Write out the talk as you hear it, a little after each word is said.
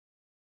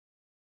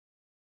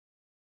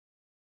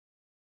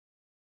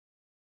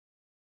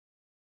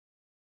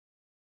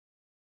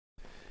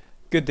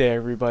Good day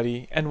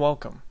everybody, and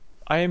welcome.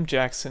 I am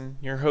Jackson,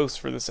 your host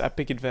for this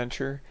epic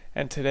adventure,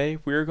 and today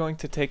we are going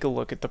to take a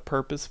look at the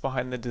purpose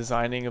behind the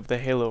designing of the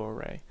Halo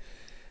Array.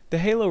 The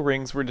Halo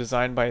rings were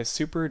designed by a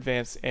super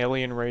advanced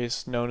alien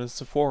race known as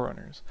the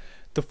Forerunners.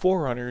 The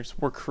Forerunners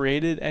were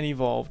created and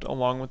evolved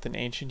along with an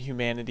ancient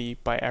humanity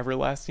by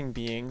everlasting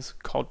beings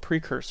called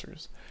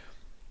Precursors.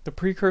 The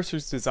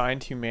Precursors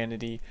designed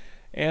humanity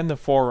and the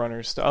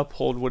Forerunners to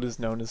uphold what is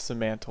known as the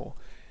Mantle.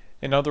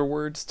 In other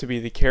words, to be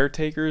the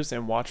caretakers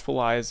and watchful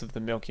eyes of the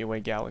Milky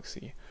Way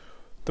galaxy.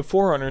 The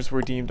Forerunners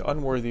were deemed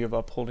unworthy of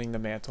upholding the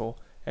mantle,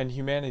 and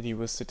humanity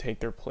was to take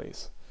their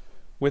place.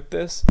 With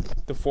this,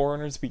 the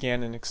Forerunners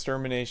began an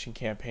extermination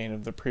campaign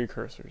of the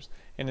Precursors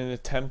in an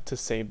attempt to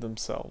save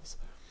themselves.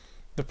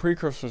 The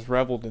Precursors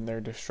reveled in their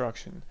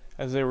destruction,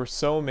 as they were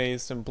so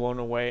amazed and blown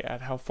away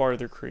at how far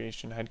their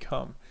creation had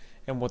come,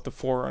 and what the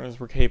Forerunners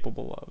were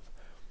capable of.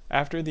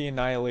 After the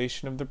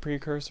annihilation of the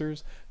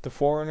Precursors, the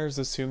Forerunners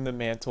assumed the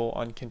mantle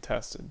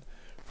uncontested.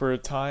 For a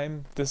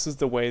time, this is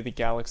the way the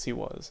galaxy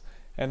was,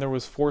 and there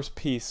was forced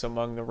peace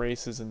among the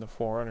races in the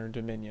Forerunner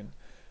Dominion.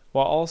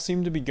 While all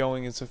seemed to be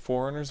going as the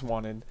Forerunners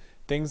wanted,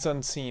 things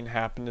unseen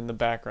happened in the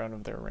background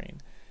of their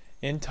reign.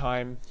 In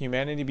time,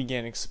 humanity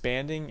began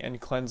expanding and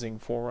cleansing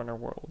Forerunner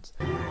worlds.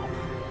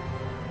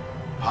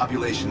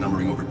 Population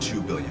numbering over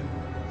 2 billion.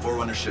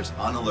 Forerunner ships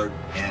on alert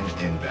and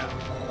inbound.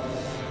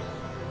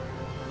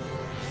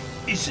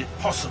 Is it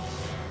possible?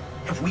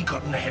 Have we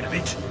gotten ahead of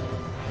it?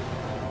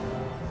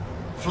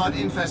 Flood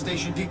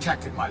infestation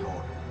detected, my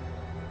lord.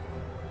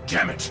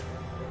 Damn it!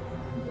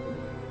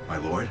 My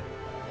lord,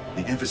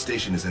 the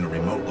infestation is in a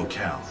remote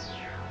locale.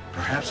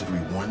 Perhaps if we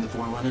warn the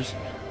Forerunners?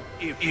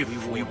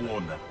 If we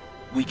warn them,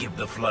 we give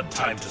the flood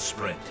time to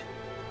spread.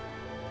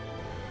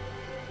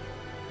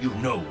 You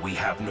know we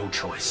have no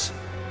choice.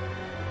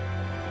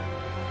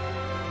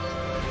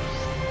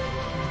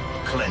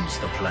 Cleanse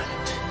the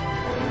planet.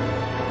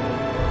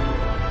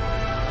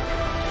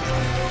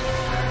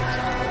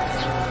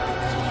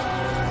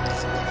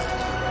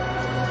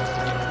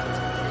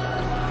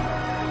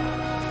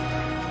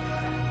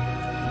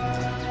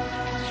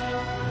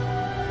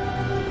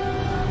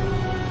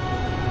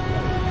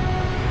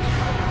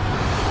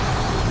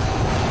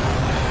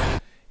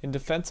 In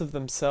defense of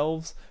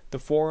themselves, the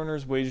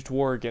Forerunners waged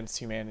war against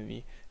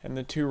humanity, and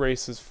the two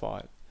races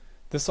fought.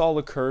 This all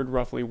occurred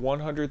roughly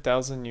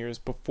 100,000 years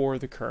before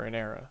the current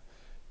era.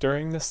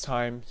 During this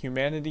time,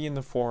 humanity and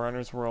the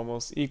Forerunners were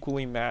almost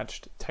equally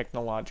matched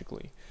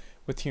technologically,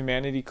 with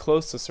humanity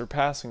close to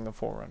surpassing the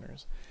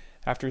Forerunners.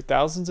 After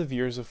thousands of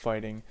years of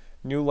fighting,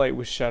 new light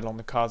was shed on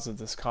the cause of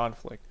this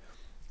conflict,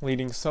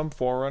 leading some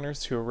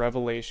Forerunners to a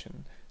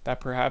revelation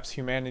that perhaps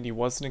humanity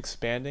wasn't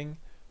expanding,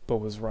 but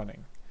was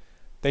running.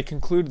 They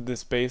concluded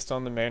this based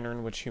on the manner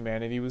in which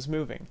humanity was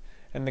moving,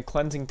 and the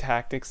cleansing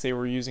tactics they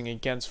were using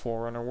against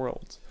Forerunner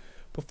worlds.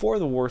 Before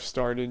the war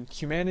started,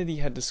 humanity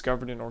had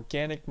discovered an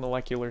organic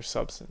molecular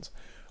substance.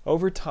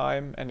 Over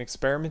time and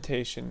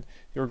experimentation,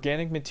 the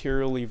organic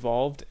material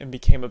evolved and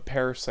became a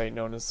parasite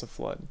known as the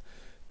Flood.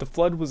 The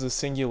Flood was a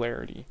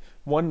singularity,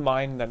 one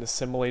mind that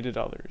assimilated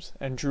others,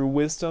 and drew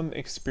wisdom,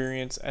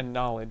 experience, and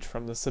knowledge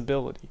from this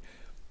ability,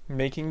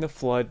 making the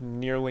Flood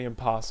nearly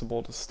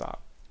impossible to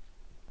stop.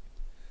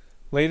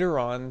 Later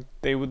on,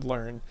 they would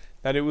learn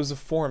that it was a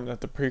form that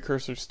the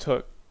Precursors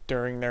took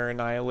during their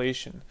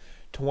annihilation,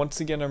 to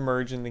once again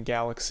emerge in the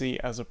galaxy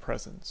as a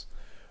presence.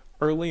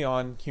 Early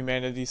on,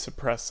 humanity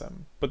suppressed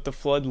them, but the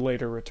Flood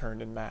later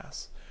returned in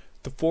mass.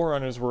 The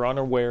Forerunners were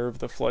unaware of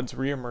the Flood's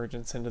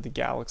reemergence into the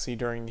galaxy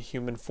during the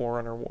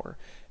Human-Forerunner War,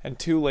 and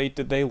too late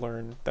did they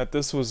learn that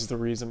this was the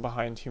reason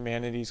behind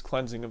humanity's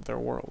cleansing of their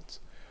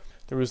worlds.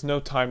 There was no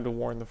time to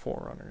warn the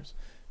Forerunners.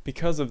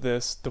 Because of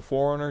this, the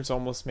Forerunners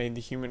almost made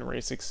the human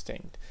race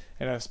extinct,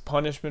 and as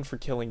punishment for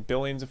killing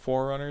billions of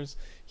Forerunners,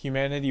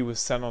 humanity was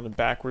sent on a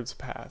backwards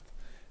path.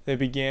 They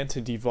began to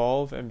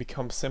devolve and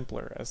become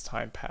simpler as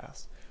time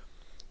passed.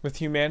 With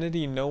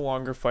humanity no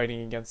longer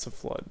fighting against the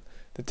Flood,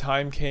 the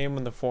time came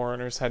when the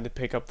Forerunners had to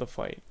pick up the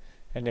fight,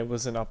 and it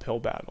was an uphill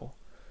battle.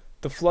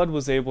 The Flood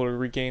was able to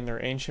regain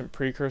their ancient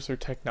Precursor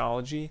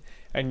technology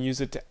and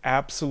use it to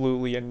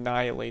absolutely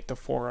annihilate the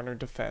Forerunner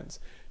defense,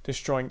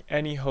 destroying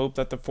any hope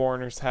that the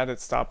Forerunners had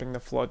at stopping the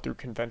Flood through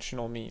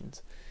conventional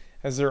means.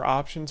 As their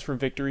options for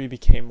victory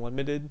became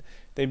limited,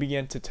 they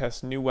began to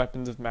test new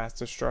weapons of mass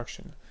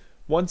destruction.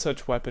 One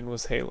such weapon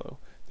was Halo.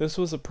 This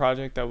was a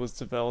project that was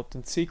developed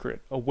in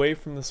secret, away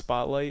from the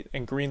spotlight,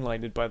 and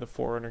green-lighted by the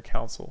Forerunner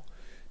Council.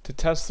 To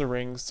test the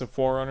rings, the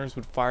Forerunners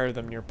would fire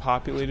them near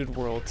populated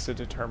worlds to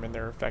determine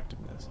their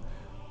effectiveness.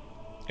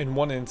 In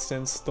one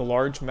instance, the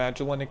large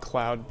Magellanic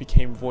Cloud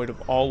became void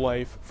of all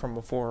life from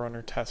a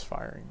Forerunner test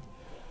firing.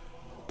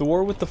 The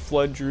war with the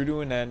Flood drew to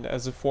an end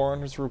as the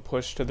Forerunners were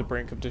pushed to the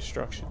brink of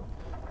destruction.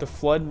 The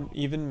Flood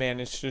even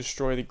managed to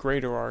destroy the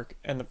Greater Ark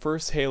and the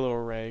first Halo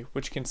Array,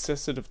 which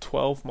consisted of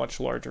 12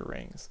 much larger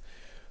rings.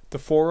 The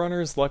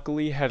Forerunners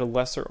luckily had a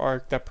lesser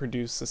arc that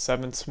produced the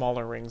 7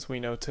 smaller rings we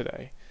know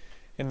today.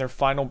 In their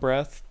final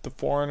breath, the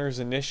Forerunners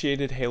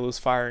initiated Halo's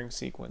firing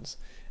sequence,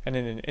 and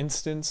in an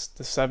instant,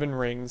 the 7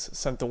 rings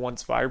sent the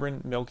once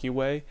vibrant Milky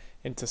Way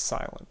into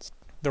silence.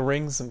 The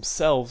rings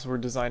themselves were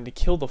designed to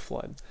kill the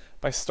Flood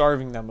by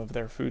starving them of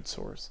their food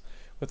source.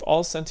 With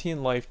all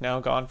sentient life now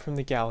gone from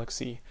the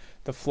galaxy,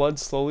 the Flood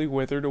slowly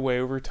withered away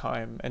over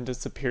time and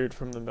disappeared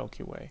from the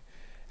Milky Way.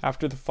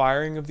 After the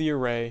firing of the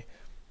array,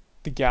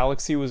 the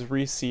galaxy was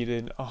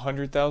reseeded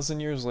 100,000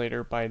 years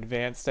later by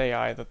advanced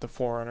AI that the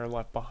Forerunner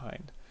left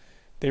behind.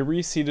 They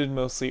reseeded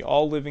mostly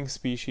all living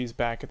species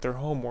back at their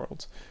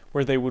homeworlds,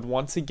 where they would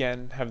once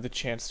again have the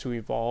chance to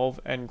evolve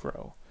and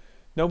grow.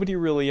 Nobody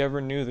really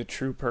ever knew the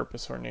true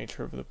purpose or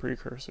nature of the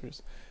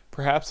precursors.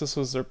 Perhaps this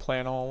was their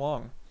plan all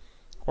along.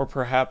 Or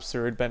perhaps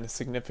there had been a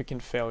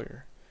significant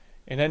failure.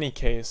 In any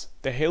case,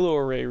 the Halo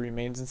array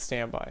remains in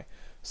standby,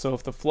 so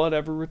if the Flood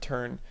ever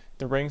returned,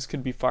 the rings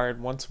could be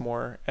fired once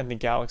more and the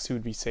galaxy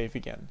would be safe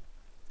again.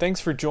 Thanks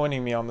for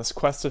joining me on this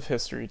quest of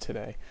history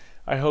today.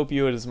 I hope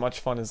you had as much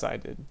fun as I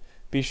did.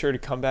 Be sure to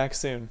come back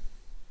soon.